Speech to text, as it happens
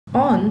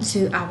on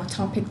to our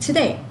topic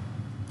today.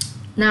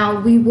 Now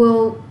we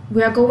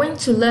are going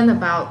to learn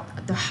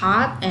about the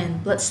heart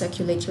and blood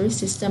circulatory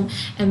system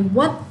and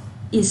what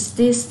is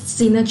this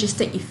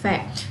synergistic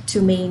effect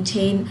to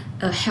maintain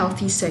a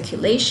healthy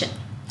circulation.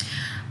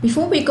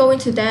 Before we go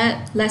into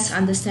that, let's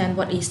understand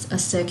what is a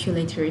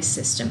circulatory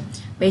system.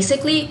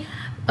 Basically,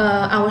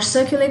 our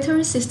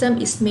circulatory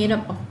system is made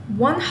up of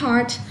one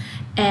heart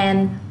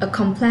and a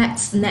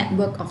complex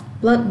network of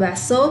blood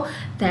vessels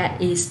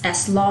that is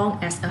as long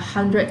as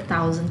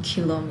 100,000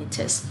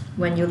 kilometers.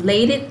 When you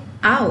laid it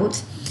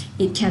out,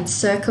 it can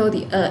circle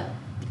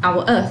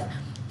our Earth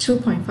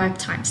 2.5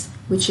 times,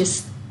 which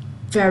is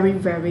very,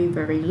 very,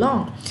 very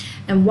long.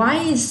 And why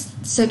is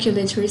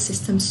circulatory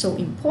system so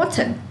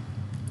important?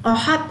 Our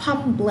heart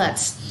pumps blood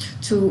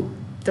to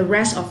the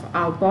rest of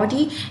our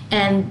body,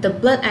 and the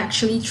blood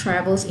actually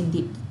travels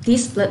in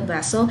this blood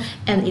vessel,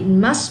 and it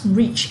must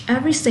reach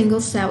every single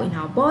cell in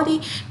our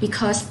body,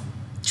 because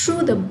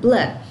through the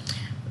blood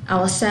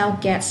our cell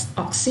gets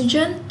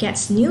oxygen,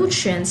 gets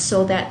nutrients,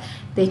 so that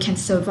they can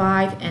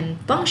survive and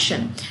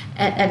function.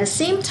 At the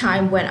same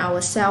time, when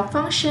our cell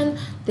function,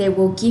 they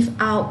will give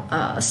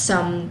out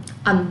some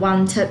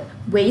unwanted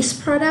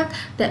waste product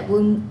that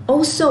will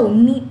also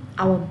need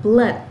our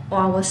blood or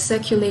our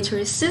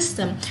circulatory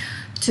system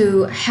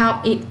to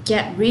help it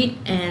get rid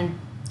and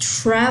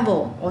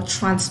travel or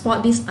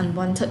transport this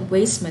unwanted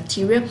waste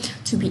material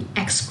to be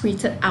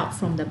excreted out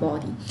from the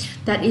body.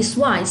 That is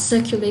why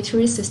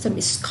circulatory system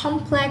is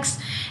complex,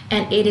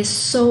 and it is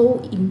so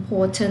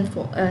important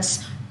for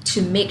us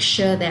to make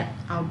sure that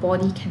our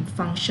body can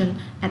function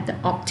at the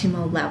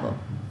optimal level.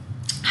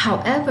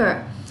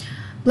 However,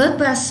 blood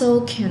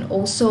vessel can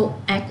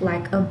also act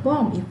like a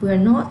bomb if we're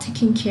not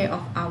taking care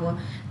of our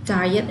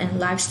diet and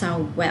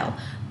lifestyle well,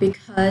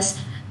 because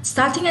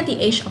starting at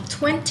the age of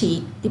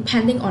 20,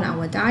 depending on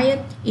our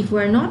diet, if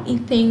we're not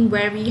eating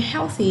very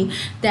healthy,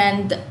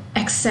 then the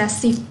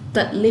excessive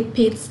blood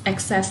lipids,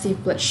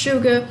 excessive blood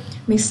sugar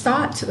may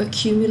start to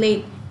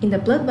accumulate in the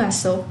blood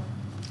vessel,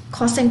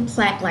 causing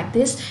plaque like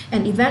this,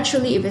 and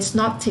eventually, if it's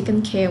not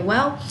taken care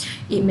well,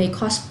 it may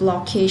cause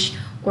blockage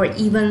or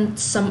even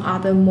some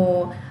other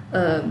more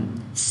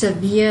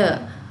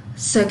severe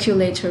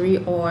circulatory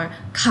or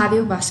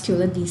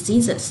cardiovascular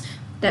diseases.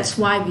 That's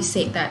why we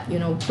say that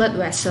blood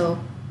vessel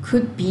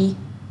could be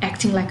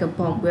acting like a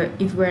bomb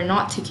if we're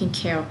not taking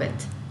care of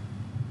it.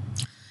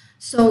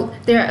 So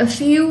there are a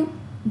few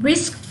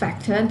risk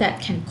factors that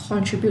can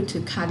contribute to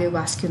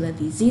cardiovascular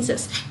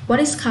diseases. What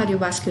is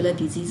cardiovascular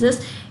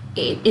diseases?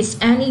 It is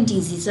any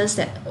diseases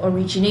that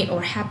originate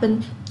or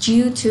happen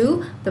due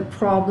to the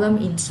problem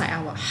inside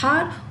our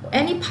heart or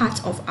any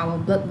part of our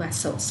blood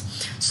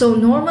vessels. So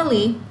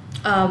normally,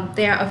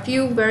 there are a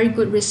few very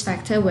good risk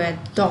factors where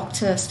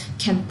doctors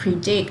can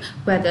predict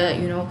whether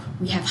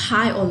we have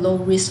high or low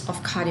risk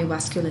of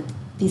cardiovascular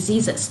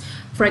diseases.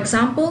 For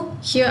example,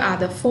 here are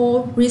the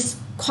four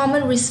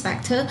common risk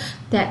factors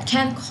that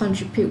can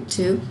contribute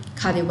to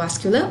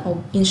cardiovascular,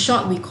 or in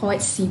short, we call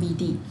it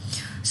CVD.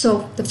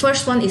 So the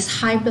first one is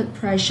high blood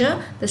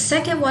pressure, the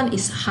second one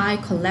is high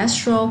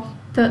cholesterol,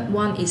 third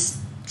one is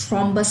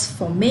thrombus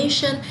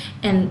formation,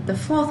 and the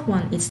fourth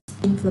one is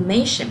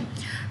inflammation.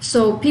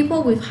 So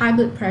people with high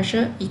blood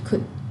pressure, it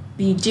could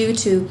be due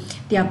to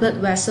their blood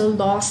vessel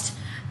lost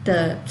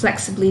the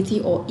flexibility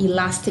or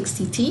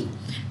elasticity.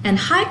 And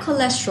high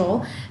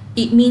cholesterol,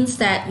 it means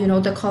that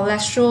the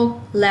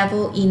cholesterol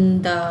level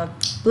in the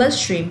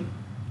bloodstream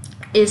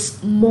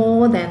is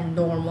more than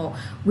normal,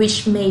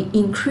 which may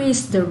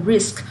increase the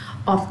risk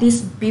of this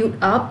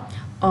build-up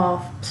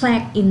of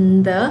plaque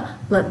in the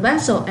blood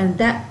vessel, and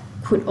that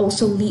could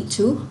also lead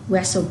to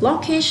vessel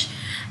blockage.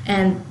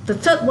 And the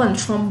third one,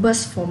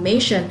 thrombus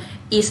formation,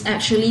 is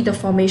actually the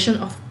formation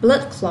of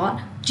blood clot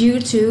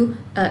due to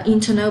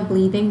internal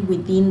bleeding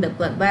within the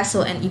blood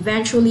vessel, and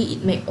eventually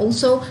it may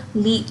also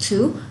lead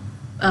to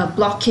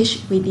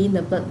blockage within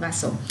the blood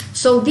vessel.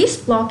 So this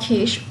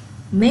blockage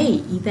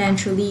may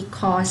eventually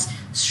cause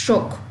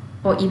stroke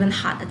or even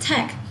heart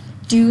attack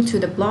due to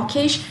the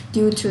blockage,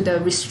 due to the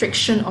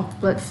restriction of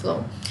blood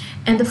flow.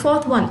 And the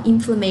fourth one,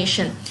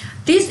 inflammation.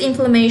 This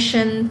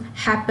inflammation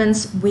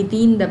happens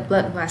within the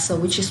blood vessel,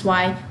 which is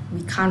why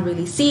we can't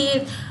really see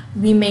it.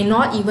 We may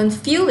not even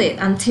feel it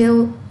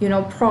until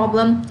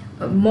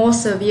more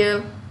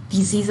severe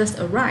diseases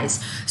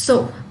arise.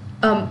 So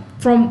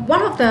from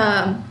one of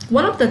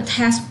the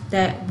tests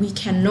that we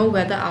can know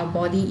whether our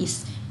body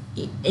is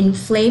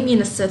inflamed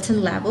in a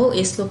certain level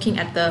is looking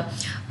at the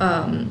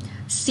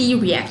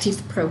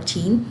C-reactive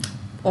protein,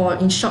 or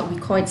in short we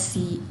call it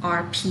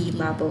CRP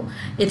level.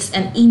 It's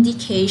an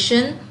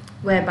indication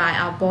whereby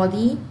our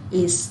body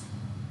is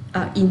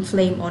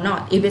inflamed or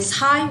not. If it's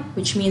high,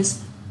 which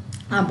means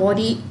our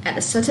body at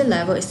a certain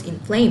level is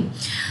inflamed.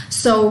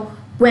 So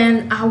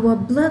when our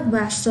blood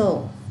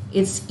vessel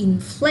is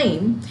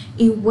inflamed,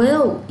 it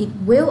will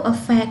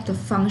affect the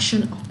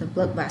function of the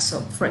blood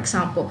vessel. For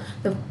example,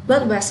 the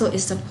blood vessel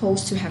is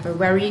supposed to have a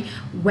very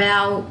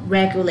well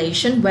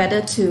regulation,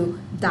 whether to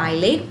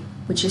dilate,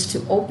 which is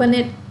to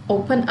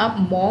open up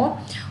more,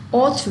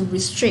 or to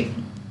restrict,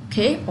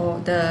 okay, or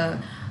the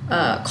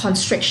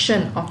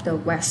constriction of the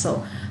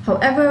vessel.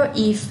 However,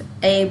 if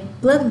a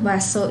blood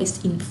vessel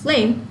is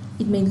inflamed,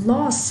 it may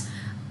lose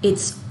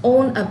its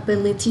own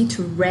ability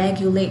to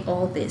regulate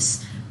all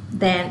this.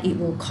 Then it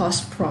will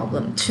cause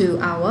problem to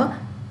our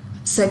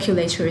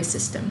circulatory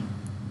system.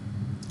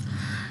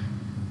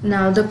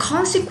 Now, the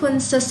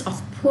consequences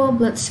of poor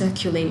blood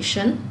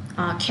circulation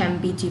can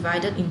be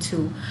divided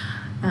into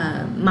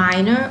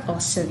minor or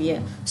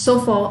severe. So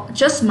for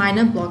just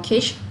minor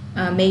blockage,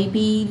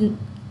 maybe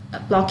a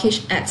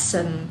blockage at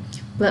some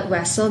blood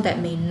vessel that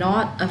may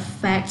not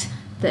affect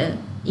the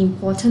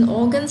important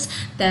organs,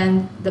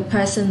 then the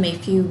person may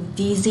feel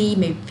dizzy,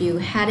 may feel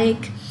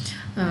headache,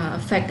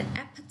 affect the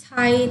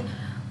appetite,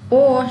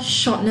 or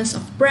shortness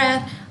of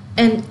breath.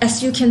 And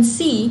as you can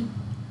see,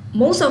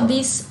 most of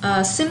these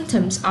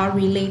symptoms are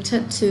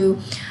related to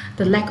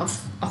the lack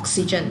of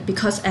oxygen,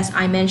 because as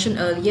I mentioned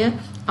earlier,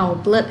 our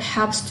blood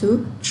helps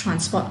to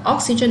transport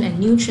oxygen and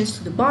nutrients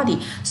to the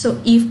body.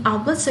 So if our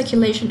blood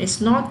circulation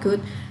is not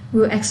good,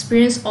 we'll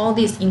experience all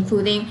these,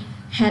 including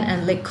hand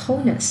and leg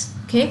coldness.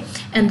 Okay,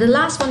 and the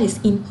last one is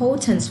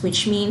impotence,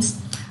 which means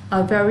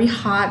very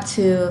hard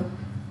to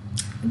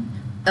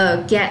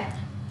get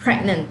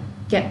pregnant,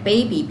 get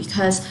baby,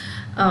 because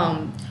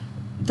when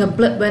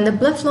the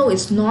blood flow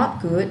is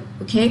not good,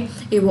 okay,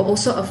 it will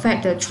also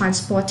affect the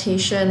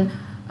transportation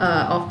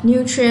of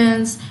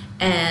nutrients.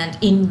 And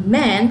in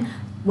men,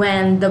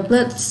 when the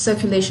blood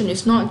circulation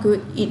is not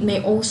good, it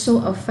may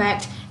also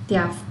affect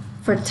their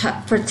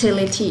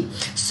fertility.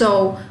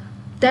 So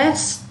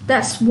that's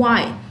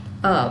why,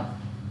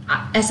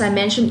 as I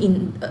mentioned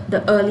in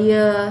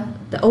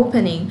the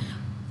opening,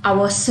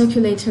 our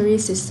circulatory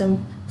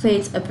system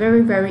plays a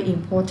very, very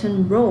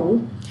important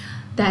role.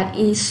 That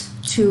is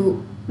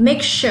to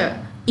make sure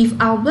if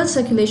our blood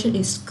circulation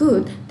is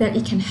good, then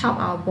it can help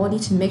our body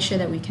to make sure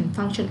that we can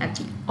function at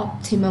the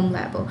optimum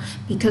level,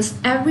 because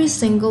every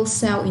single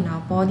cell in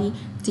our body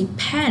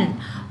depend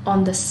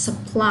on the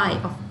supply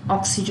of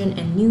oxygen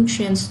and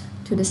nutrients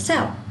to the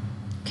cell.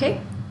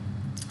 Okay.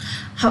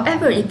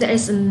 However, if there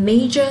is a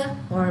major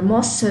or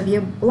more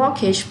severe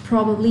blockage,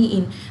 probably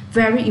in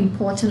very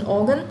important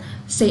organ,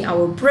 say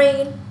our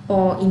brain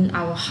or in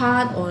our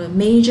heart or a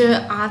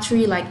major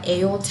artery like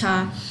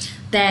aorta,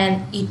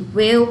 then it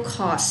will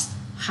cause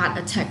heart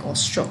attack or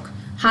stroke.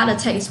 Heart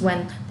attack is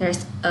when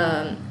there's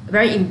a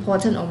very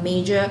important or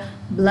major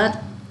blood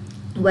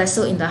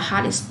vessel in the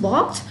heart is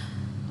blocked,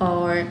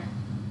 or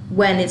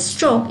when it's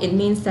stroke, it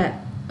means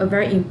that a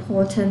very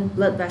important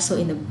blood vessel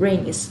in the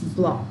brain is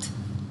blocked.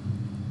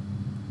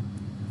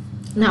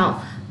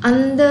 Now,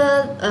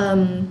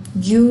 under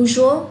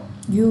usual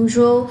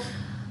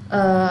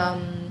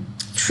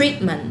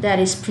treatment that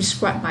is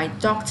prescribed by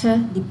doctor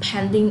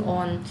depending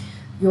on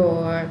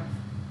your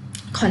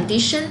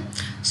condition,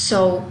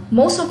 so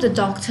most of the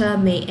doctor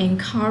may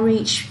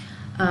encourage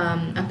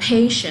a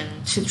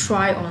patient to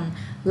try on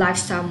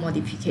lifestyle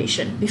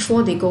modification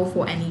before they go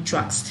for any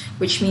drugs,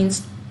 which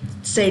means,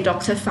 say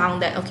doctor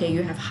found that, okay,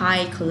 you have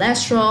high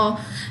cholesterol,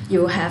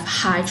 you have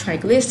high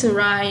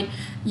triglyceride,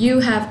 you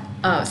have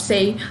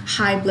say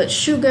high blood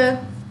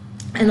sugar,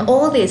 and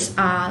all these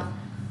are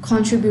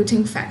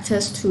contributing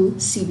factors to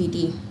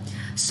CVD.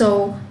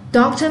 So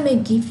doctor may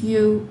give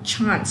you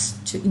chance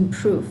to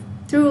improve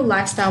through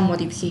lifestyle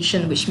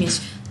modification, which means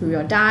through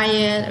your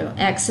diet or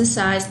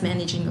exercise,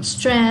 managing your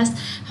stress.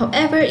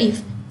 However,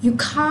 if you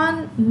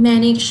can't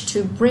manage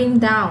to bring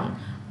down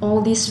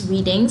all these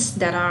readings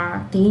that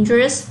are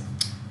dangerous,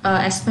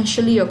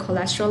 especially your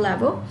cholesterol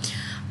level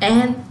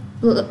and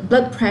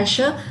blood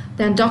pressure,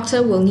 then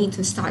doctor will need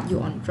to start you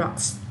on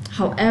drugs.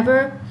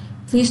 However,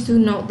 please do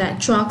note that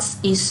drugs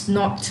is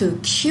not to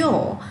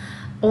cure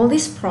all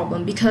this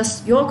problem,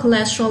 because your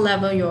cholesterol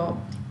level, your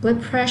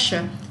blood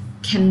pressure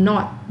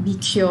cannot be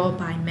cured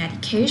by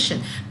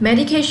medication.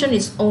 Medication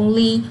is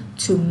only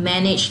to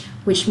manage,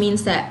 which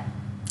means that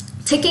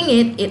taking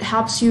it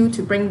helps you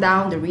to bring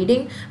down the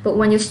reading, but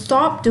when you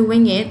stop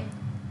doing it,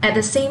 at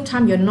the same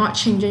time you're not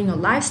changing your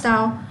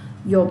lifestyle,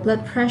 your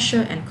blood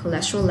pressure and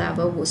cholesterol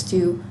level will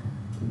still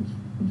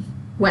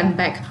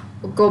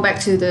go back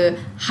to the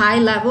high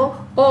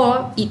level,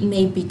 or it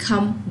may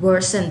become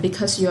worsened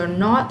because you're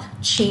not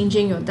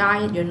changing your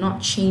diet, you're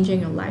not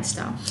changing your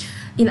lifestyle.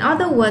 In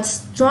other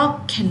words,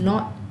 drug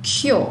cannot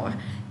cure,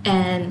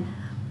 and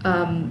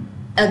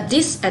a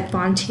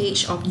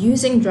disadvantage of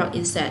using drug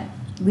is that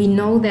we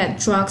know that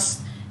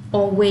drugs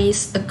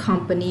always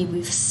accompany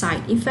with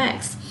side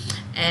effects,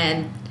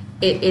 and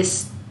it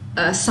is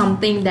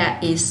something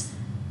that is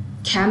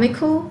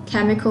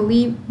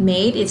chemically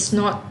made. It's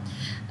not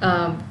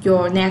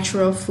your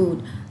natural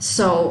food.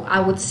 So I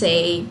would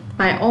say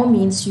by all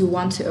means you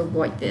want to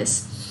avoid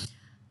this.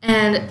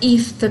 And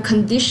if the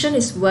condition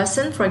is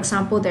worsened, for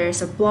example, there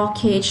is a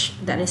blockage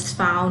that is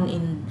found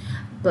in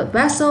blood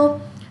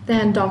vessel,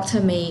 then doctor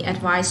may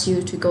advise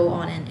you to go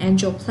on an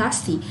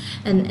angioplasty.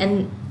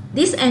 And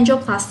this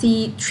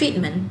angioplasty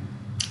treatment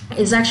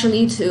is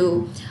actually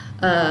to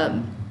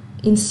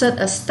insert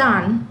a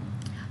stent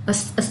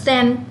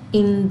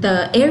in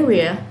the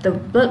area, the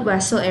blood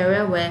vessel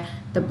area where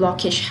the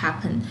blockage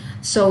happen.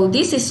 So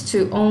this is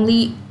to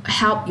only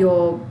help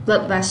your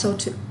blood vessel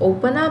to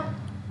open up.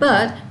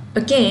 But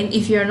again,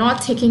 if you're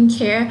not taking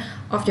care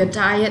of your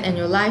diet and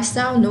your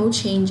lifestyle, no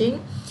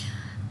changing,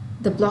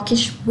 the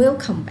blockage will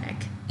come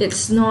back.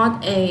 It's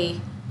not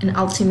an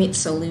ultimate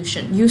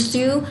solution. You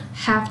still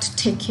have to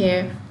take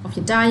care of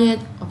your diet,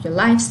 of your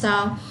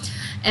lifestyle.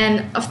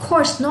 And of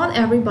course, not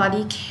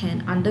everybody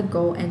can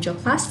undergo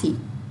angioplasty,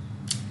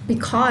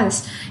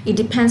 because it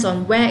depends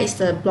on where is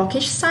the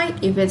blockage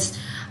site. If it's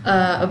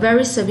a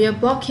very severe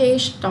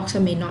blockage, doctor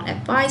may not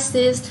advise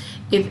this.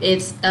 If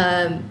it's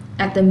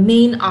at the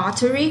main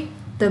artery,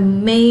 the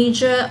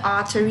major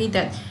artery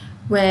that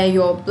where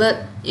your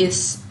blood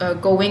is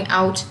going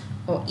out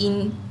or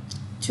in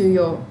to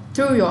your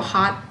through your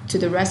heart to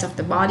the rest of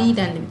the body,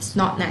 then it's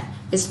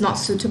not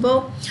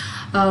suitable.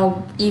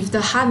 If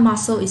the heart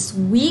muscle is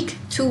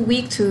too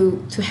weak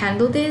to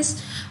handle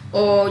this,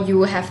 or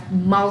you have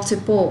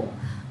multiple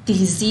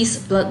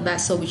diseased blood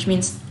vessel, which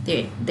means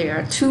there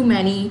are too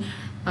many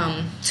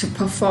to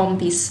perform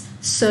this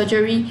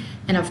surgery.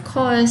 And of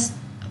course,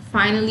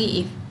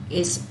 finally,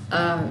 if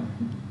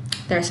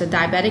there's a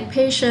diabetic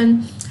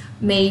patient,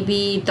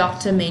 maybe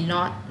doctor may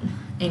not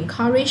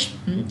encourage.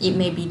 It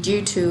may be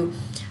due to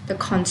the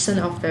concern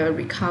of the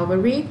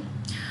recovery.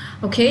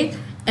 Okay,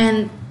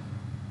 and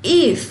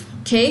if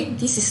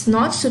this is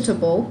not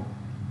suitable,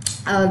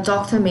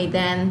 doctor may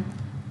then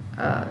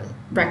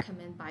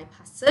recommend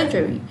bypass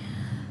surgery.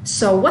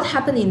 So what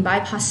happened in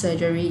bypass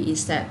surgery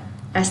is that,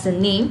 as the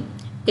name,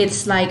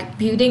 it's like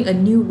building a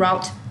new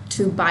route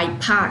to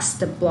bypass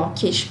the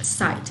blockage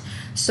site.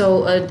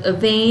 So a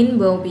vein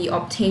will be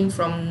obtained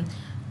from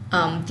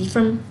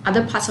different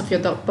other parts of your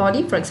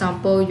body, for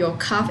example, your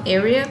calf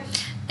area,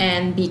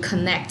 and be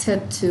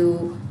connected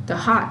to the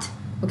heart.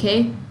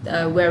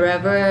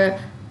 Wherever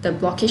the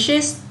blockage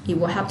is, it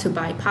will help to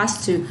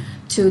bypass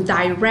to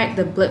direct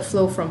the blood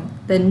flow from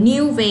the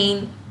new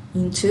vein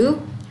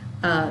into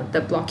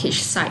the blockage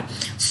site.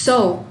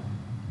 So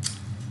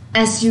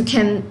as you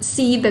can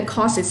see, the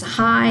cost is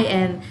high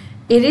and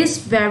it is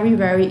very,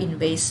 very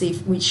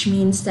invasive, which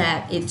means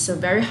that it's a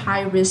very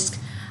high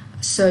risk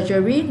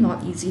surgery,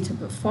 not easy to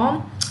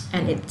perform,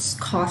 and it's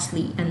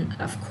costly, and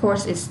of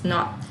course it's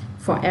not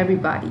for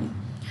everybody.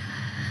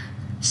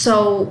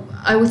 So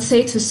I would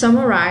say, to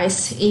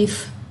summarize,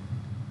 if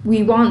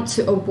we want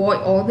to avoid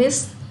all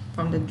this,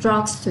 from the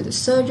drugs to the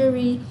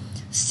surgery,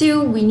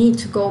 still we need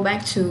to go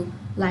back to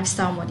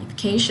lifestyle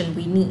modification.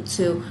 We need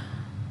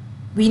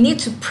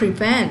to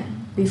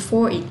prevent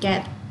before it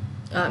get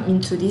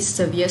into this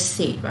severe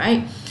state,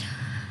 right?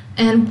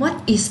 And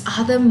what is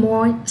other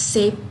more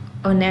safe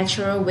or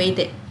natural way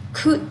that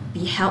could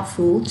be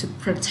helpful to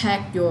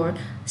protect your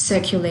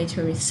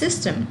circulatory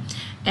system?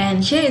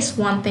 And here is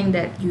one thing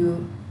that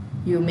you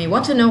may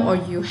want to know, or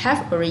you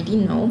have already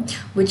known,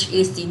 which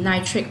is the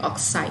nitric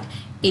oxide.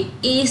 It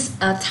is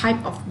a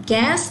type of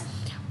gas,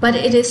 but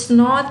it is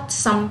not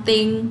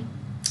something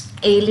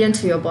alien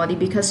to your body,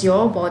 because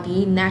your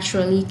body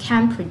naturally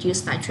can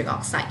produce nitric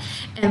oxide.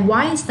 And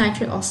why is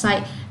nitric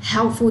oxide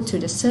helpful to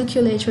the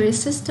circulatory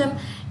system?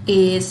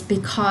 Is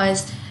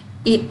because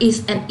it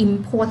is an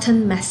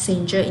important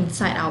messenger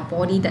inside our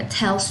body that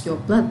tells your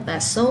blood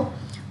vessel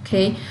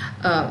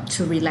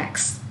to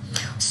relax.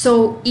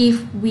 So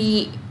if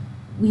we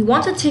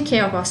want to take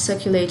care of our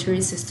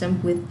circulatory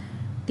system with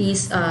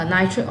this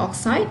nitric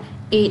oxide,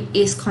 it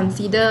is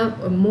considered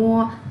a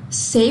more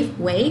safer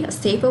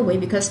way,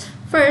 because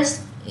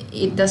first,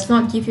 it does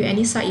not give you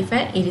any side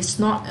effect. It is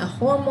not a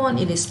hormone,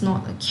 it is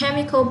not a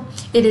chemical,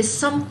 it is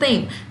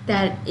something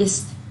that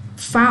is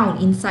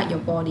found inside your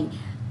body.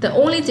 The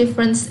only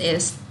difference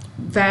is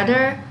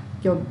whether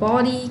your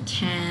body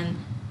can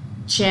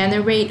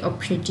generate or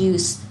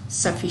produce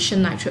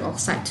sufficient nitric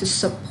oxide to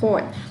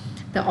support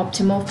the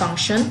optimal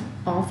function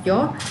of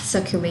your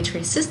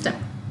circulatory system.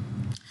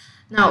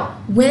 Now,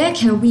 where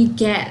can we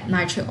get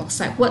nitric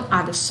oxide? What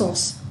are the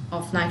source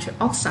of nitric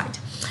oxide?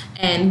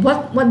 And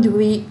what do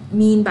we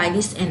mean by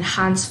this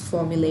enhanced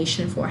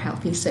formulation for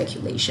healthy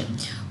circulation?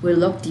 We'll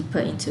look deeper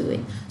into it.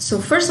 So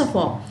first of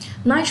all,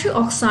 nitric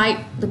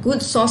oxide, the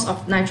good source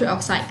of nitric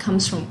oxide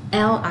comes from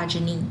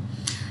L-arginine.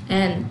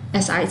 And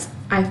as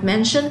I've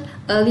mentioned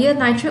earlier,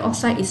 nitric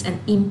oxide is an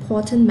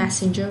important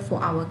messenger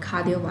for our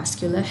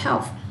cardiovascular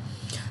health.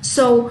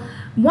 So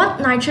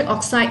what nitric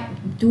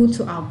oxide do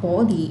to our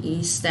body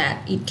is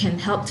that it can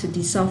help to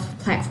dissolve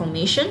plaque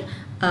formation.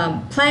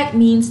 Plaque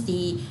means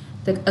the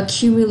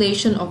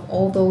accumulation of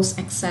all those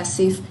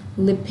excessive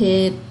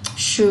lipid,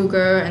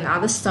 sugar, and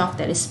other stuff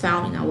that is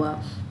found in our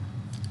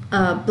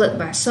blood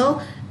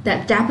vessel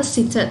that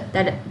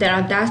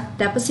are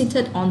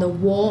deposited on the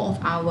wall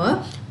of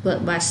our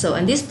blood vessel.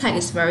 And this plaque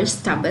is very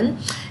stubborn,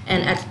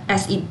 and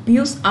as it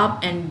builds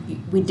up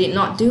and we did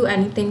not do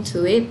anything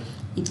to it,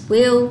 it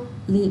will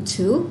lead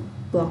to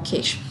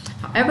blockage.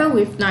 However,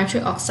 with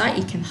nitric oxide,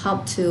 it can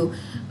help to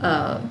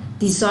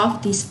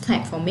dissolve this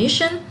plaque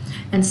formation.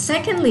 And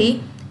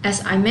secondly,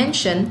 as I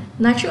mentioned,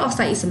 nitric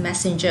oxide is a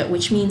messenger,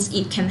 which means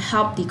it can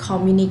help the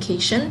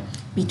communication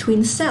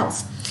between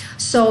cells.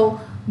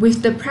 So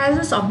with the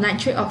presence of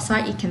nitric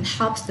oxide, it can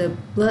help the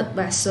blood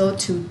vessel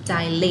to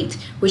dilate,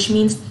 which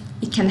means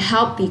it can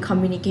help the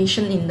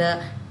communication in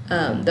the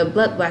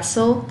blood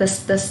vessel, the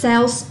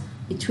cells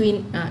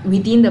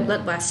within the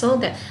blood vessel,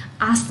 that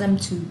ask them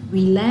to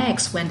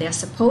relax when they are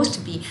supposed to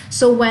be.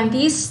 So when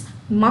this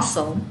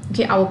muscle,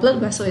 okay, our blood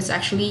vessel is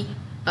actually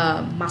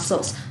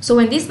muscles. So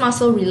when this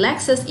muscle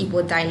relaxes, it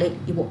will dilate,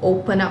 it will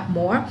open up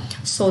more,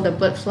 so the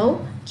blood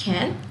flow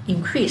can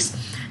increase.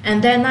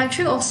 And then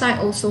nitric oxide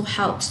also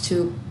helps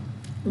to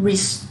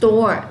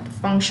restore the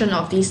function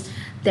of this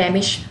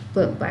damaged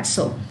blood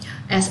vessel.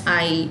 As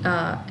I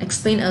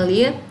explained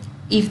earlier,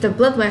 if the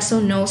blood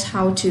vessel knows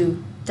how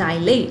to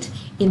dilate,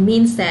 it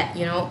means that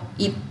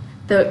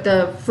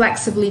the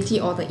flexibility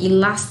or the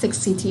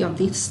elasticity of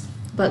this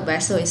blood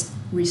vessel is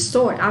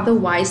restored.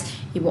 Otherwise,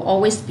 it will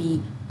always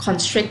be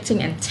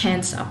constricting and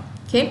tense up.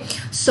 Okay,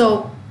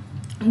 so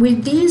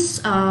with this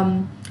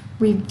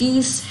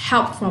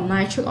help from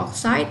nitric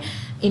oxide,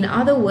 in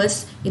other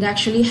words, it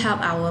actually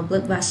helps our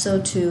blood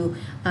vessel to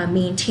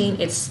maintain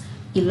its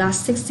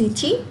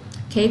elasticity,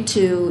 okay,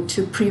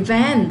 to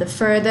prevent the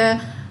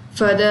further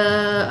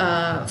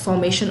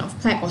formation of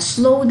plaque, or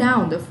slow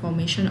down the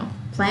formation of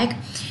plaque,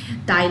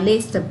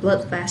 dilates the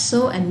blood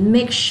vessel, and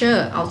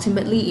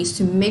ultimately is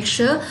to make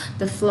sure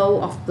the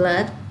flow of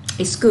blood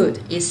is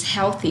good, is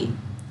healthy.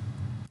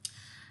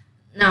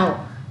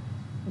 Now,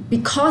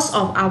 because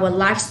of our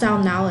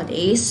lifestyle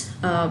nowadays,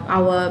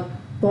 our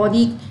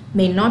body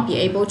may not be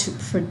able to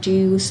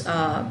produce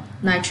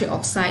nitric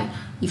oxide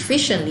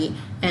efficiently,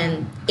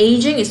 and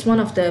aging is one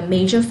of the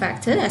major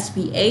factors. As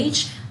we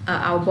age,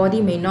 our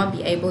body may not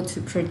be able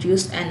to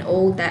produce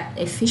NO that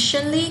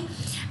efficiently.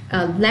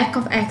 Lack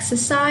of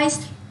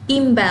exercise,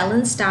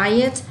 imbalanced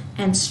diet,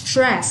 and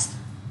stress,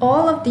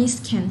 all of these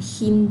can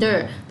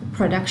hinder the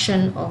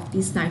production of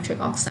this nitric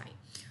oxide.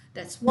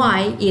 That's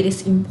why it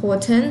is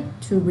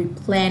important to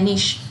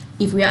replenish.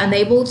 If we are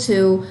unable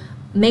to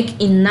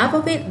make enough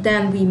of it,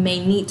 then we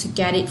may need to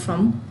get it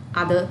from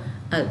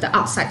the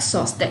outside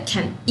source that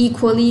can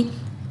equally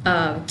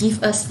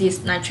give us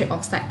this nitric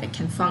oxide that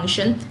can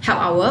help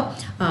our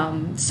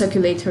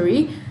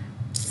circulatory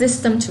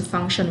system to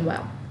function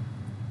well.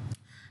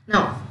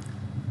 Now,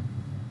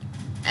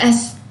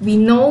 as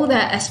we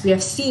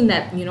have seen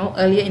that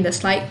earlier in the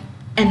slide,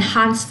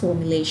 enhanced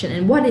formulation,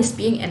 and what is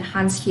being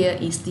enhanced here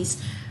is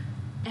this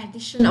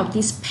addition of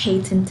this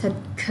patented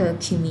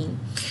curcumin.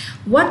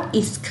 What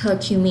is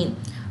curcumin?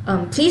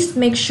 Please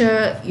make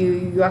sure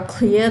you are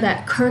clear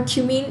that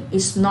curcumin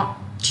is not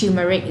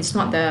turmeric. It's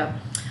not the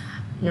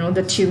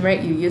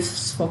turmeric you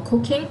use for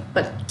cooking,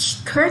 but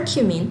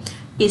curcumin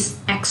is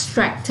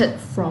extracted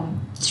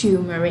from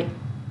turmeric.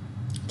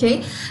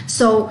 Okay,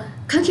 so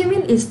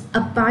curcumin is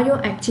a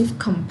bioactive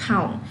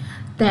compound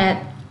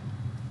that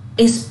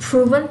is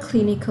proven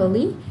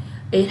clinically.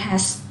 It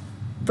has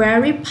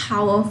very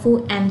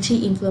powerful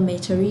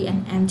anti-inflammatory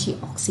and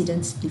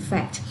antioxidant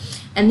effect,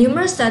 and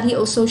numerous studies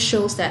also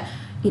shows that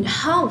it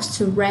helps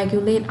to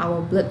regulate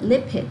our blood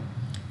lipid.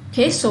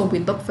 Okay, so we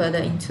look further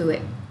into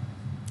it.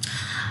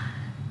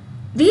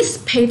 This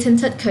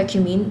patented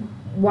curcumin,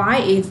 why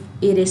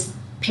it is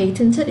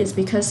patented is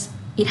because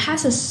it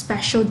has a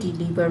special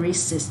delivery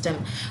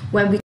system.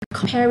 When we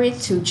compare it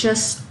to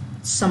just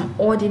some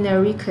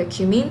ordinary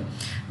curcumin,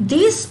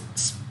 this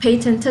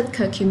patented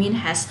curcumin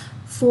has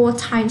 4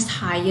 times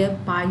higher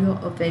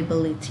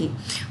bioavailability.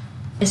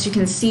 As you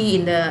can see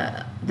in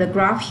the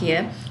graph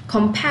here,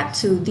 compared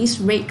to this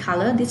red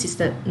color, this is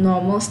the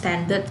normal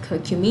standard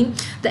curcumin,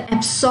 the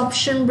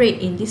absorption rate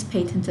in this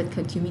patented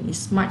curcumin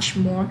is much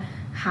more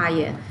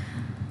higher.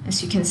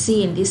 As you can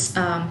see in this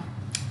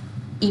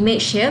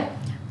image here,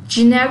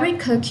 generic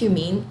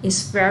curcumin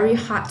is very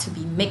hard to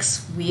be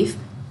mixed with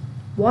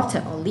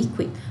water or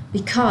liquid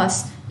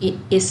because it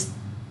is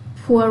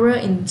poorer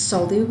in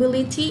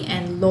solubility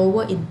and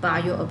lower in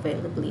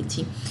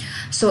bioavailability.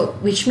 So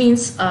which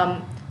means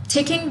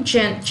taking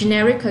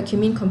generic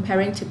curcumin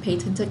comparing to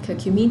patented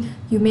curcumin,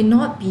 you may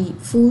not be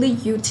fully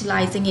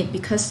utilizing it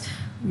because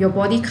your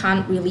body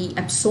can't really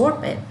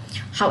absorb it.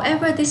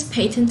 However, this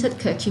patented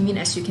curcumin,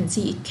 as you can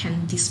see, it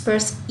can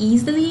disperse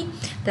easily.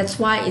 That's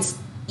why it's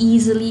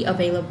easily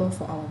available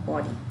for our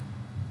body.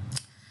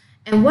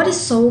 And what is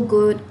so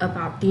good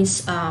about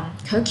this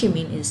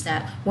curcumin is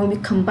that when we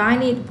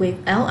combine it with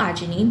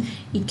L-arginine,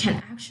 it can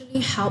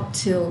actually help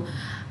to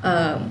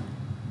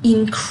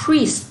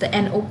increase the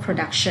NO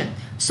production.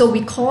 So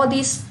we call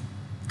this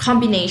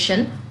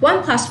combination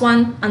 1 +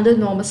 1 under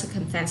normal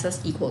circumstances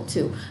equal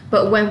 2.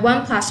 But when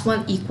 1 +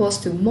 1 equals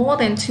to more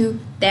than 2,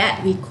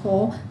 that we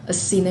call a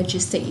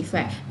synergistic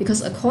effect.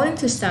 Because according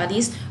to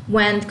studies,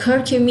 when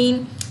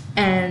curcumin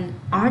and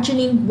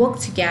arginine work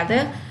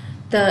together,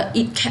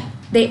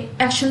 they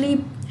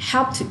actually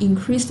help to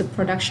increase the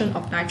production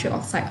of nitric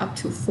oxide up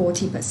to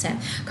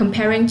 40%.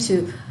 Comparing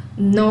to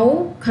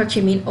no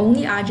curcumin,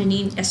 only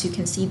arginine, as you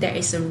can see, there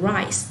is a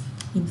rise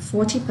in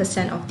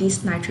 40% of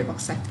this nitric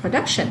oxide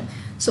production.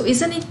 So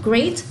isn't it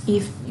great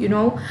if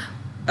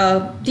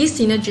this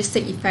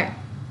synergistic effect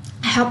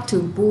help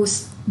to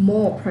boost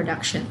more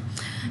production?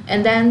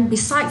 And then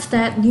besides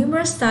that,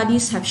 numerous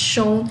studies have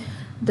shown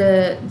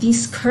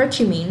this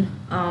curcumin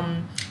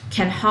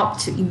can help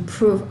to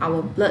improve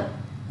our blood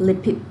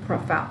lipid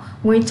profile.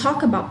 When we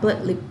talk about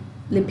blood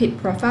lipid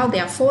profile,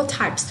 there are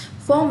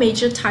four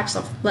major types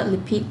of blood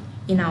lipid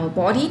in our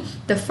body.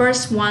 The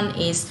first one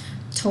is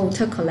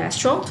total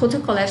cholesterol.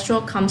 Total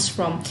cholesterol comes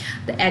from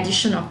the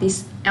addition of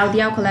this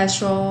LDL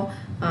cholesterol,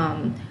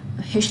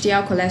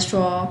 HDL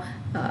cholesterol,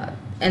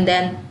 and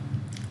then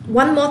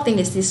one more thing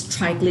is this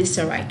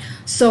triglyceride.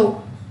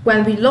 So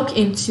when we look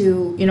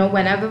into,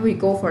 whenever we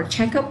go for a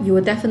checkup, you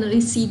will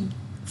definitely see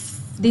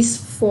these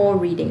four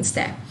readings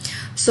there.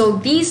 So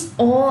these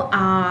all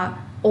are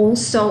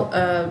also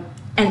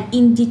an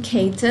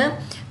indicator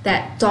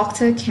that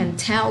doctor can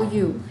tell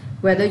you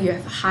whether you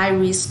have high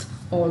risk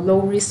or low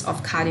risk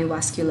of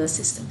cardiovascular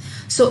system.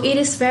 So it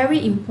is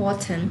very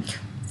important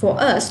for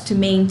us to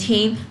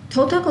maintain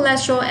total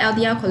cholesterol,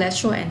 LDL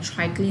cholesterol, and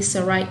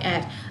triglyceride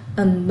at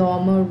a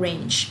normal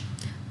range.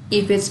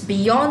 If it's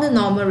beyond the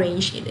normal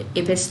range,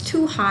 if it's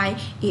too high,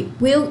 it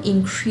will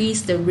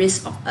increase the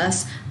risk of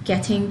us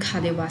getting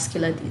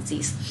cardiovascular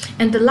disease.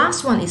 And the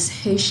last one is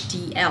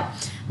HDL.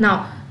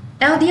 Now,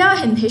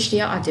 LDL and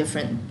HDL are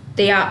different.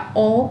 They are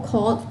all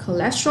called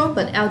cholesterol,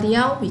 but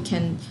LDL, we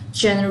can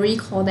generally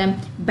call them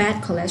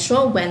bad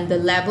cholesterol when the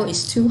level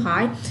is too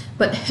high.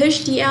 But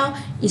HDL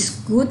is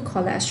good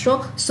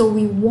cholesterol, so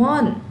we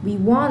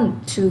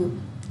want to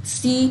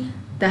see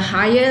the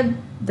higher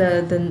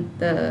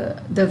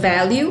the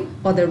value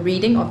or the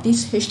reading of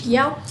this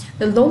HDL,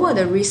 the lower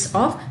the risk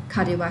of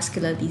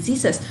cardiovascular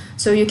diseases.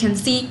 So you can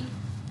see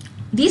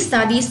these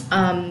studies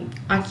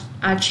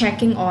are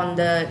checking on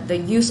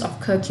the use of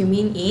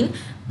curcumin in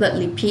blood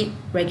lipid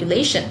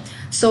regulation.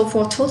 So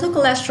for total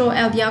cholesterol,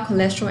 LDL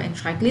cholesterol, and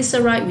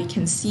triglyceride, we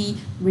can see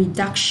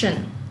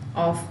reduction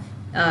of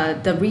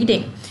the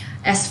reading.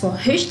 As for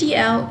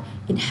HDL,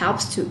 it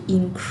helps to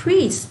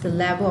increase the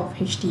level of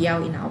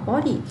HDL in our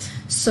body.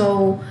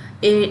 So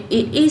it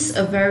is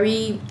a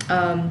very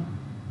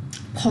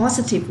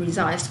positive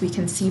result, as we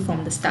can see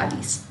from the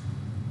studies.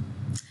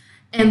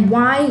 And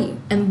why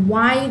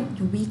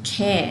do we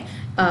care?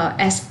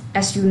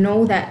 As you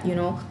know that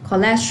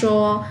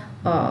cholesterol,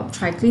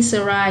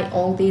 triglyceride,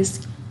 all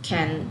these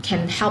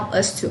can help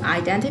us to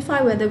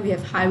identify whether we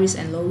have high risk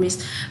and low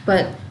risk.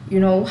 But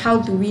how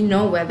do we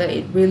know whether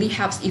it really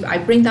helps? If I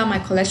bring down my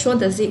cholesterol,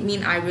 does it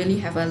mean I really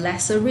have a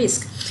lesser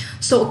risk?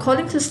 So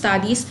according to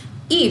studies,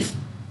 if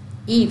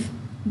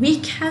we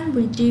can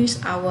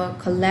reduce our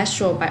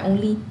cholesterol by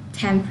only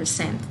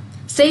 10%,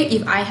 say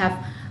if I have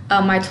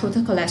my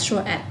total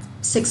cholesterol at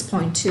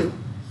 6.2,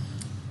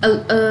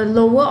 a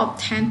lower of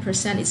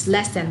 10% is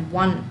less than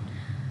 1.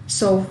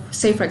 So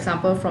say for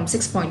example, from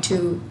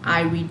 6.2,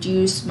 I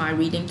reduce my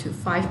reading to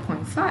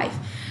 5.5.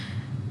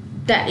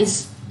 That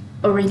is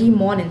already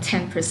more than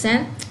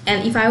 10%.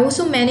 And if I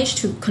also manage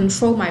to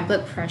control my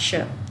blood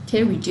pressure,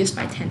 reduced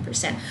by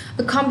 10%,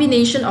 a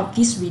combination of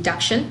this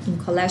reduction in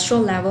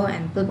cholesterol level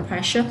and blood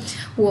pressure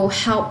will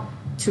help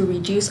to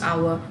reduce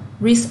our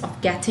risk of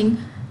getting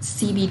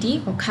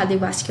CVD or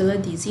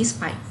cardiovascular disease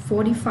by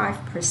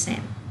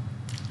 45%.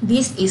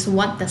 This is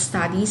what the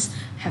studies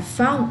have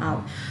found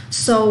out.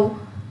 So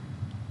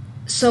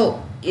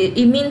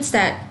it means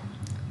that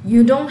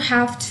you don't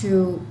have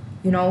to,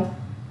 you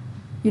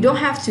don't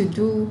have to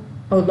do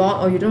a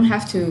lot, or you don't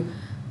have to,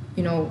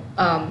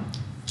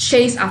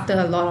 chase after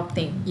a lot of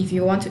things. If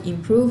you want to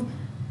improve,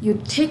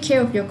 you take care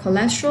of your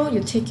cholesterol,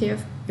 you take care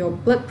of your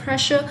blood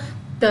pressure.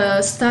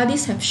 The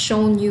studies have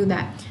shown you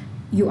that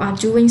you are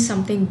doing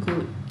something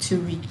good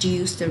to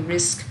reduce the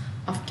risk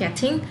of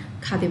getting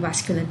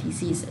cardiovascular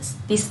diseases.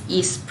 This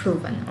is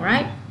proven, all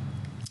right?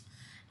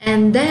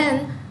 And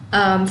then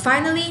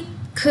finally,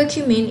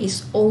 curcumin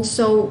is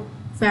also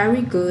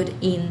very good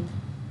in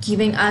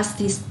giving us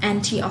this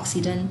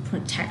antioxidant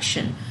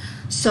protection.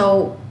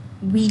 So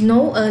we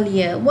know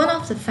earlier, one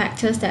of the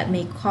factors that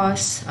may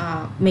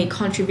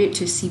contribute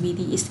to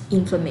CVD is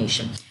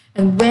inflammation.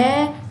 And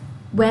where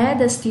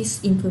does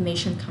this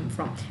inflammation come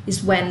from?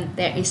 Is when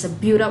there is a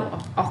buildup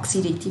of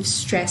oxidative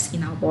stress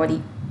in our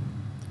body.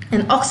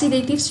 And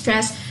oxidative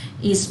stress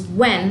is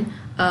when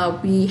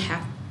we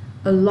have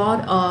a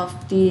lot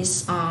of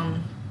these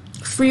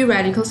free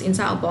radicals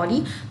inside our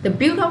body. The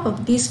buildup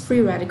of these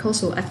free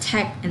radicals will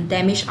attack and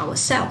damage our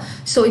cell.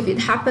 So if it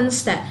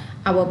happens that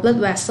our blood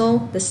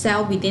vessel, the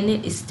cell within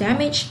it, is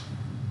damaged,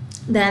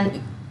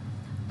 then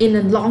in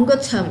the longer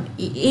term,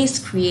 it is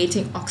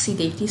creating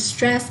oxidative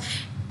stress,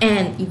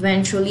 and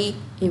eventually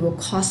it will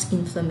cause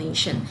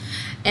inflammation.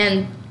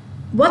 And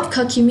what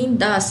curcumin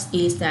does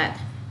is that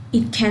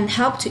it can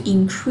help to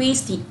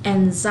increase the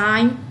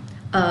enzyme,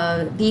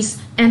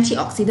 these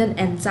antioxidant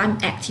enzyme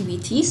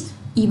activities,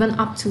 even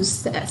up to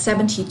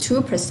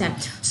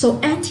 72%. So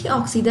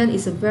antioxidant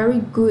is a very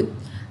good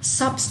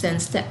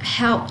substance that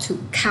help to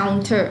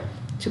counter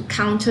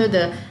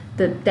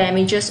the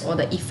damages or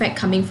the effect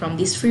coming from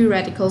these free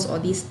radicals or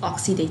this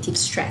oxidative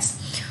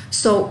stress.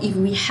 So if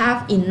we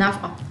have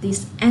enough of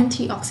this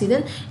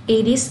antioxidant,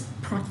 it is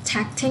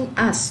protecting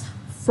us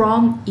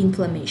from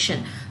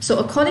inflammation. So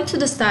according to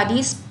the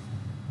studies,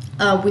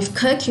 with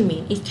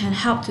curcumin, it can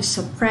help to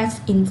suppress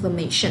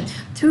inflammation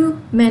through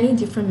many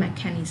different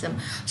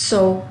mechanisms.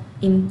 So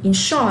in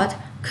short,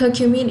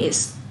 curcumin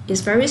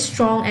is very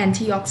strong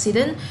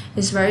antioxidant,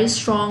 is very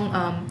strong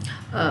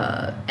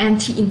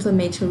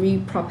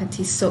anti-inflammatory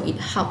properties, so it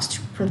helps to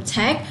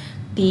protect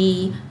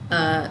the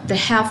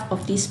health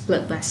of this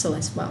blood vessel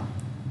as well.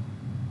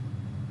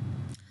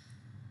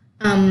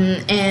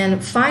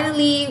 And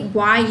finally,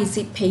 why is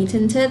it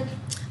patented?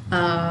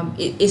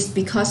 It is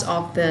because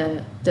of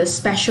the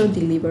special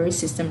delivery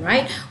system,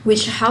 right,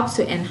 which helps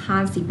to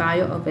enhance the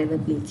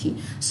bioavailability.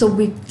 So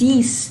with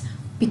this,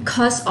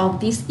 because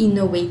of this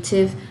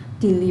innovative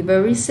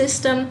delivery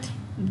system,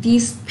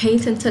 this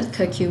patented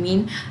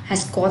curcumin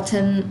has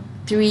gotten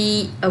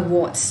 3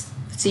 awards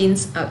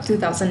since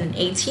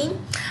 2018.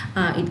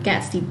 It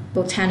gets the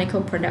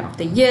Botanical Product of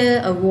the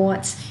Year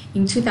awards.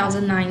 In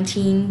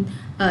 2019,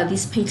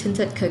 this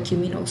patented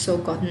curcumin also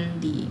gotten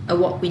the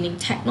award-winning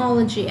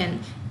Technology and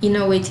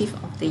Innovative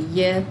of the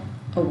Year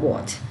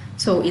award.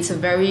 So it's a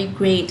very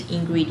great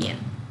ingredient.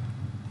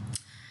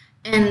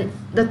 And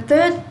the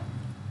third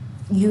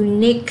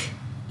unique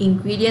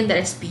ingredient that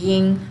is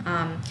being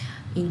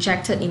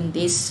injected in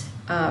this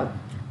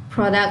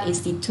product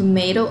is the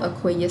tomato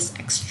aqueous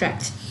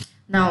extract.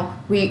 Now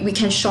we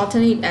can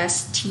shorten it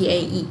as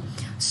TAE.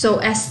 So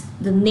as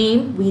the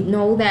name, we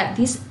know that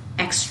this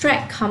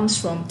extract comes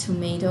from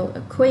tomato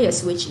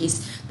aqueous, which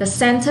is the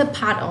center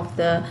part of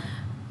the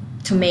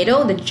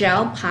tomato, the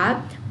gel part.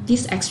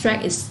 This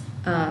extract is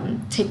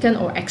taken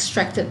or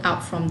extracted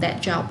out from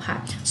that gel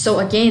part. So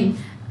again,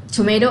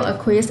 tomato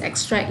aqueous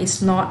extract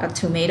is not a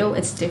tomato,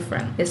 it's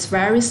different. It's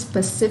very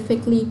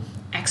specifically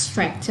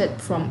extracted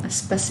from a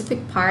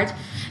specific part,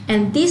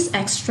 and this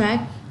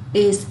extract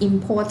is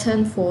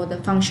important for the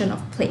function of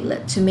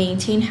platelet, to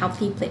maintain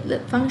healthy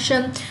platelet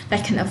function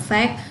that can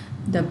affect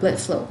the blood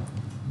flow.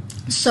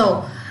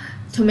 So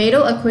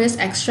tomato aqueous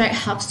extract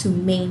helps to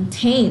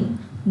maintain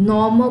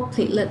normal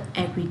platelet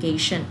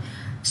aggregation.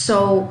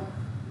 So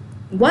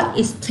what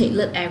is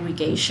platelet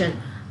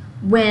aggregation?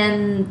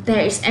 When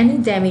there is any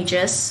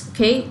damages,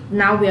 okay,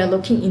 now we are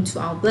looking into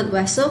our blood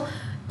vessel.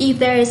 If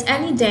there is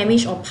any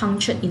damage or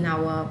puncture in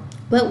our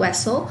blood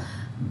vessel,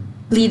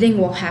 bleeding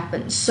will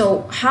happen.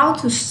 So how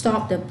to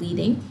stop the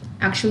bleeding?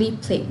 Actually,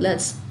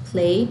 platelets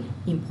play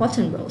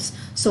important roles.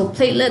 So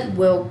platelet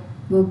will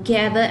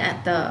gather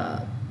at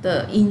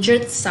the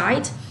injured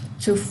site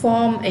to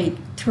form a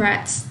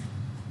thread,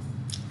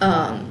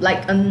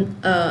 like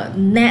a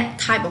net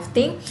type of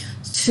thing,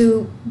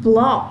 to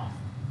block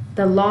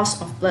the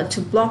loss of blood,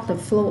 to block the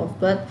flow of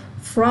blood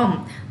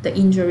from the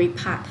injury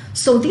part.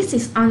 So this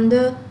is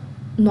under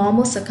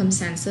normal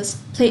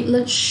circumstances.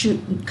 Platelets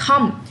should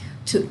come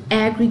to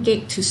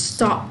aggregate to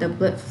stop the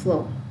blood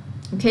flow,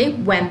 okay,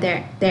 when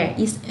there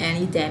is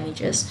any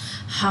damages.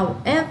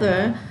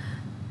 However,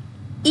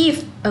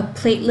 if a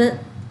platelet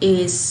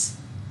is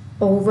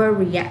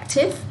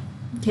overreactive,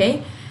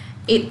 okay,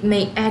 it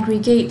may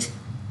aggregate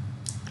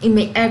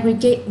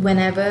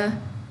whenever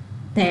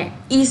there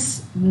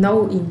is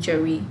no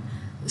injury.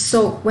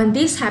 So when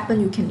this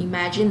happens, you can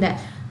imagine that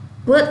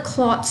blood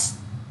clots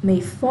may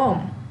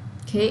form,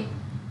 okay,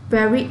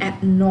 very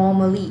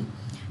abnormally,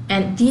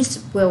 and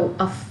this will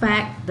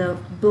affect the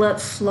blood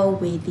flow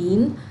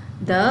within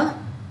the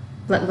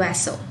blood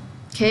vessel,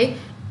 okay.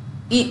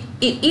 It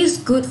is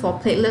good for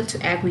platelet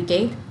to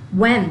aggregate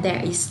when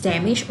there is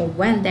damage or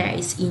when there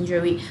is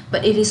injury,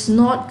 but it is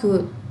not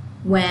good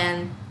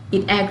when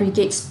it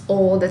aggregates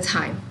all the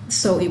time,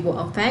 so it will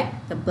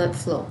affect the blood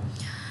flow.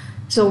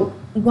 So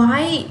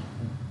why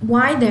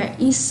there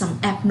is some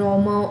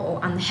abnormal or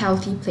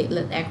unhealthy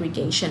platelet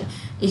aggregation?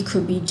 It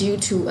could be due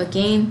to,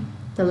 again,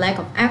 the lack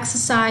of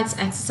exercise.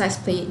 Exercise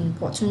plays an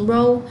important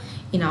role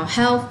in our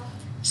health.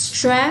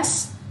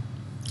 Stress,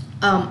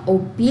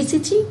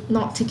 obesity,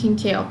 not taking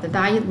care of the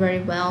diet very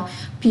well.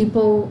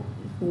 People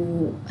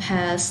who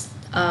has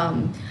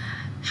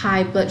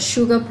high blood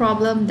sugar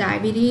problem,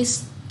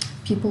 diabetes,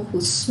 people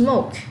who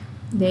smoke,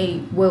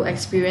 they will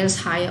experience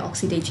higher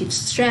oxidative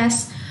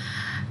stress.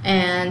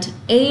 And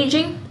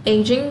aging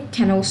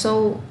can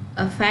also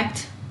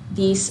affect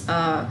this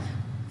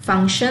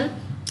function,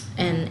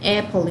 and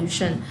air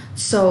pollution.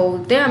 So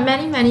there are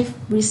many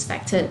risk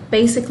factors.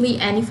 Basically,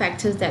 any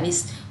factors that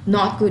is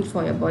not good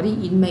for your body,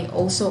 it may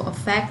also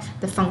affect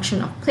the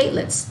function of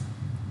platelets.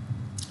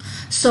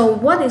 So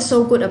what is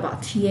so good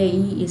about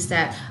TAE is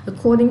that,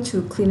 according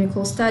to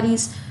clinical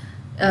studies,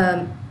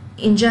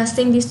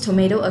 ingesting this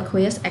tomato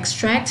aqueous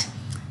extract,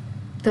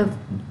 the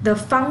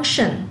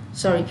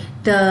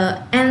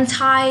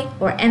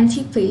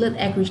anti-platelet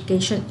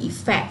aggregation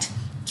effect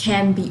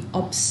can be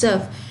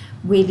observed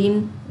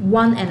within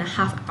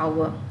 1.5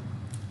 hours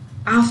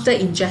after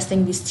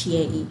ingesting this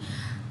TAE.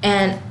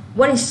 And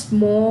what is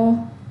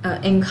more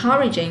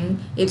encouraging,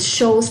 it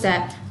shows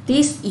that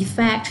this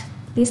effect,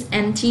 this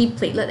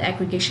anti-platelet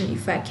aggregation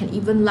effect, can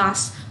even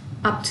last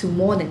up to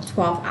more than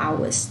 12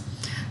 hours.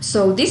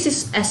 So this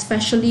is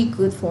especially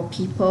good for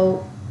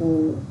people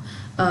who,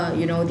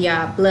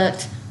 their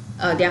blood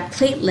their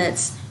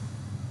platelets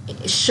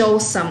show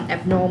some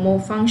abnormal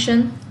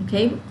function,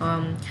 okay,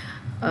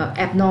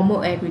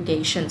 abnormal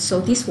aggregation.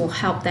 So this will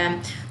help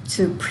them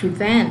to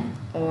prevent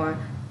or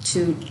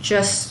to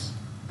just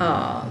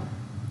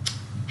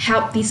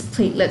help this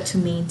platelet to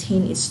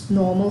maintain its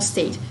normal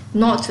state,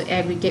 not to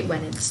aggregate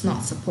when it's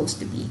not supposed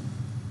to be.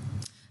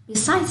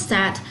 Besides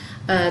that,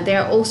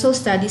 there are also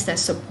studies that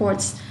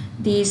supports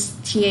this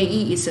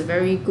TAE is a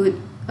very good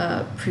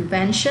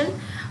prevention.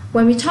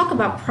 When we talk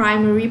about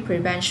primary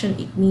prevention,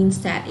 it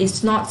means that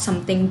it's not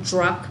something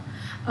drug,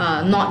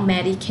 not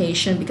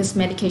medication, because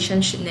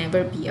medication should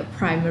never be a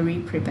primary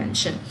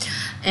prevention.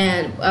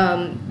 And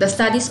the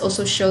studies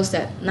also shows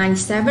that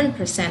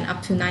 97%,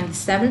 up to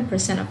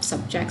 97% of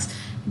subjects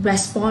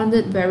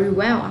responded very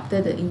well after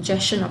the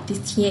injection of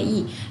this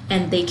TAE,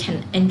 and they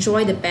can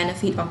enjoy the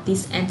benefit of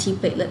this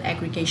antiplatelet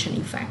aggregation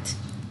effect.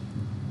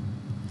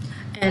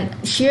 And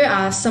here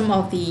are some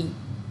of the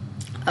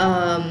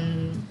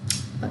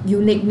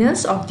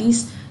uniqueness of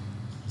this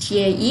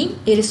TAE.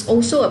 It is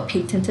also a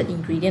patented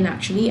ingredient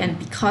actually, and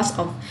because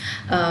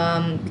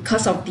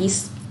of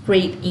this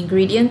great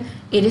ingredient,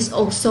 it is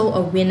also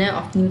a winner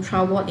of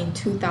NutraAward in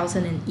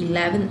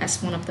 2011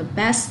 as one of the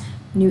best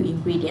new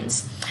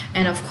ingredients.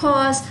 And of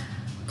course,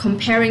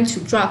 comparing to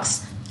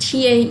drugs,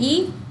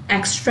 TAE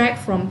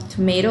extract from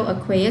tomato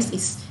aqueous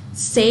is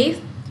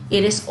safe.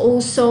 It is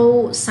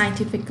also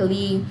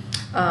scientifically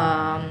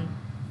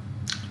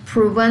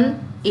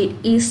proven it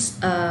is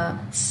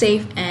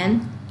safe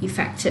and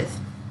effective.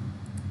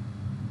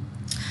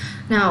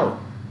 Now,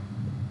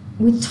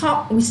 we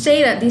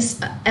say that this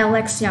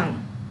LX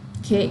Young,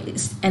 okay,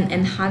 is an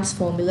enhanced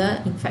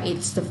formula. In fact,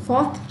 it's the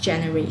 4th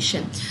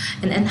generation,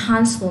 an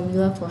enhanced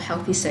formula for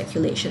healthy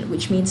circulation,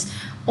 which means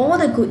all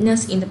the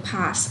goodness in the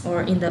past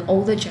or in the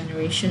older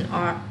generation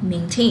are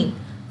maintained.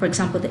 For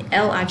example, the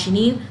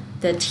L-arginine,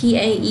 the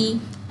TAE,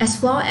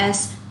 as well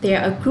as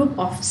there are a group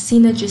of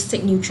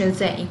synergistic nutrients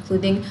there,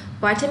 including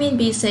vitamin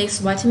B6,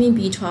 vitamin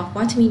B12,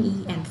 vitamin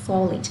E, and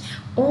folate.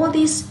 All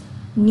these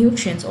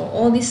nutrients or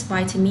all these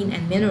vitamin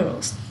and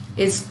minerals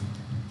is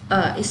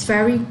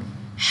very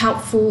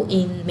helpful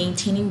in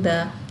maintaining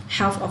the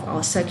health of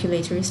our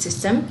circulatory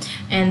system.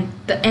 And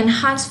the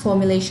enhanced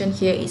formulation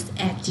here is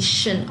the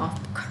addition of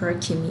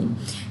curcumin.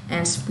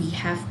 As we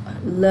have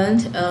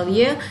learned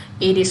earlier,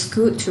 it is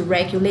good to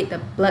regulate the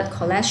blood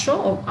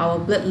cholesterol or our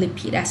blood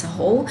lipid as a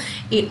whole.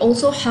 It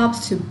also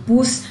helps to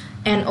boost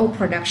NO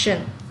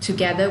production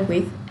together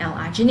with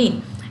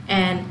L-arginine.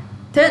 And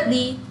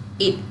thirdly,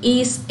 it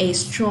is a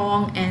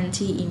strong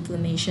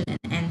anti-inflammation and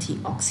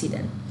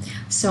antioxidant.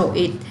 So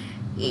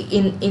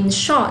in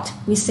short,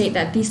 we say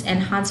that this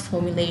enhanced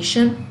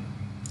formulation,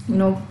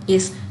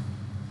 is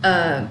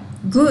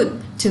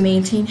good to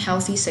maintain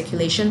healthy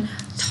circulation,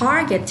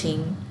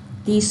 targeting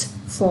these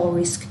 4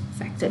 risk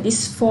factors,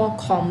 these 4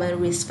 common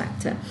risk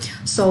factors.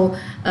 So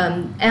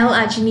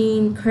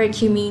L-arginine,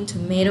 curcumin,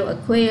 tomato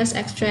aqueous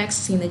extracts,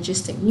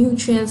 synergistic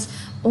nutrients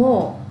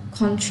all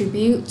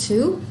contribute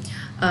to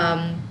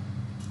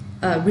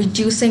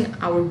reducing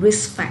our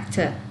risk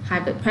factor, high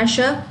blood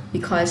pressure,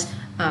 because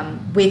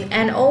with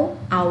NO,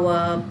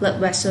 our blood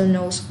vessel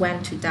knows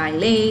when to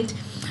dilate.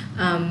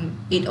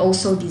 It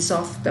also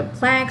dissolves the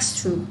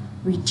plaques to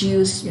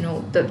reduce,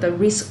 the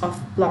risk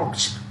of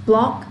blocked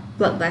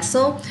blood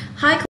vessel.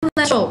 High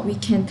cholesterol, we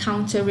can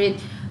counter it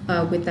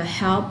with the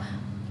help,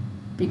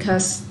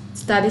 because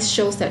studies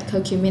shows that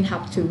curcumin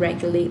helps to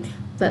regulate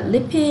blood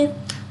lipid.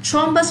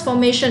 Thrombus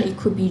formation, it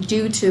could be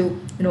due to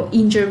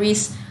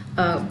injuries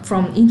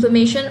from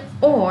inflammation,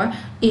 or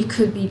it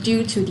could be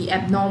due to the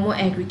abnormal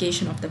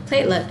aggregation of the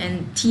platelet,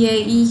 and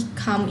TAE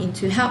come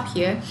into help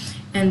here.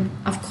 And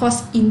of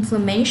course,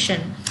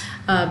 inflammation,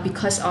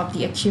 because of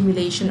the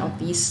accumulation of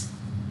these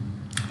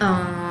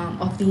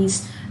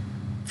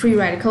free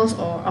radicals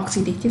or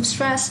oxidative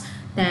stress,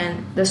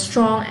 then the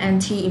strong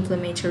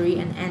anti-inflammatory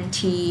and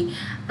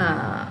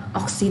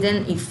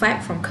anti-oxidant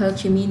effect from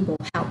curcumin will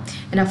help.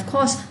 And of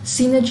course,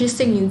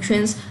 synergistic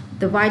nutrients,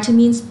 the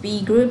vitamins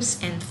B groups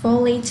and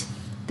folate,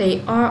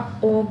 they are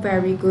all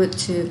very good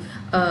to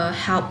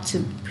help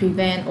to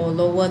prevent or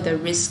lower the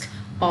risk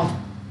of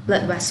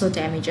blood vessel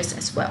damages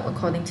as well,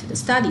 according to the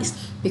studies.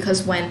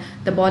 Because when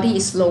the body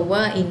is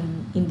lower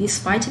in this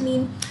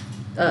vitamin,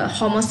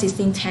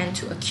 homocysteine tend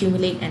to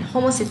accumulate, and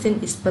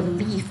homocysteine is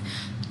believed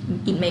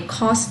it may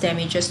cause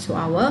damages to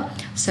our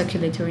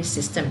circulatory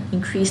system,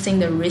 increasing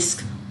the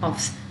risk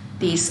of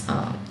this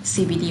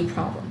CVD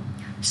problem.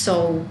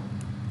 So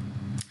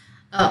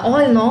all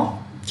in all,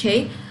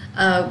 okay,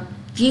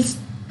 these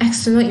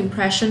external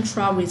impression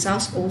trial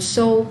results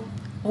also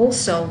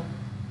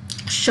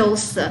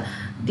shows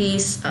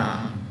this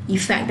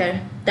effect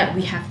that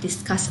we have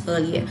discussed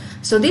earlier.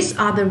 So these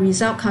are the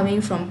results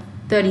coming from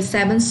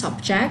 37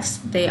 subjects.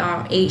 They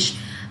are aged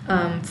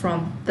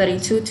from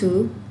 32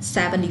 to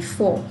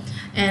 74,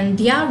 and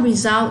their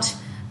result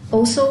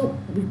also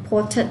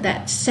reported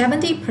that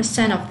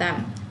 70% of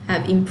them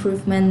have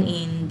improvement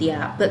in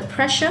their blood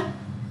pressure,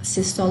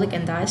 systolic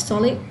and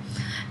diastolic,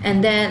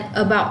 and then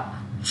about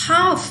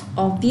half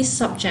of these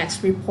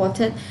subjects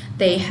reported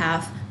they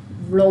have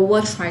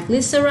lower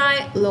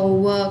triglyceride,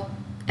 lower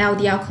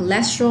LDL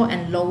cholesterol,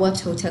 and lower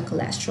total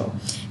cholesterol.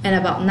 And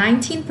about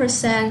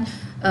 19%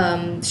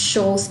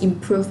 shows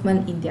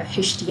improvement in their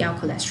HDL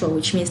cholesterol,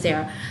 which means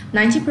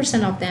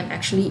 90% of them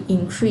actually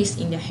increase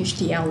in their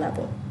HDL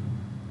level.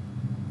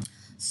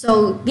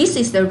 So this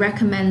is the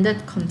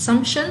recommended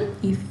consumption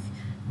if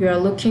you're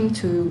looking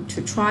to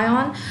try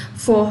on.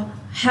 For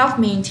health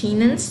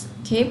maintenance,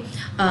 okay,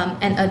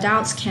 and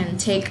adults can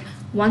take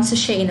 1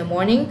 sachet in the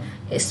morning.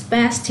 It's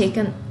best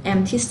taken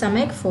empty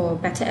stomach for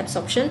better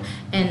absorption,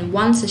 and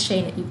 1 sachet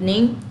in the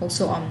evening,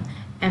 also on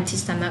empty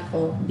stomach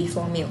or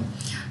before meal.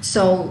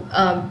 So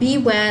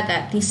beware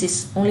that this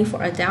is only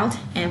for adult,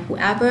 and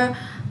whoever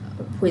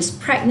who is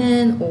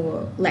pregnant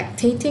or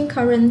lactating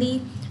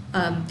currently,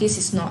 this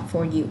is not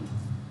for you.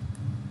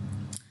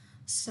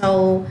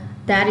 So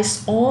that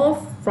is all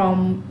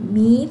from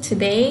me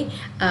today.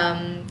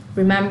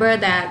 Remember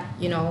that,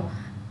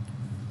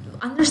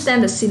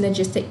 understand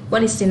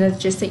what is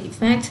synergistic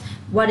effect,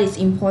 what is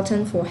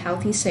important for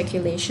healthy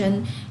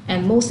circulation,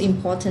 and most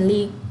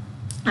importantly,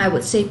 I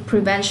would say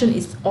prevention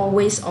is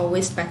always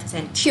better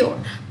than cure,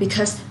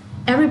 because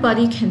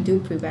everybody can do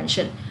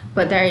prevention,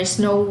 but there is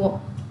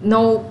no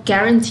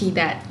guarantee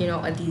that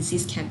a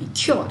disease can be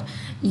cured,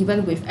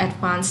 even with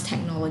advanced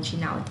technology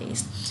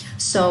nowadays.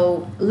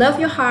 So love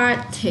your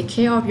heart, take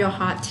care of your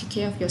heart, take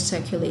care of your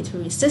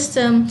circulatory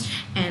system,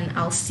 and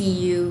I'll see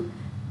you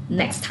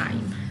next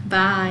time.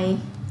 Bye.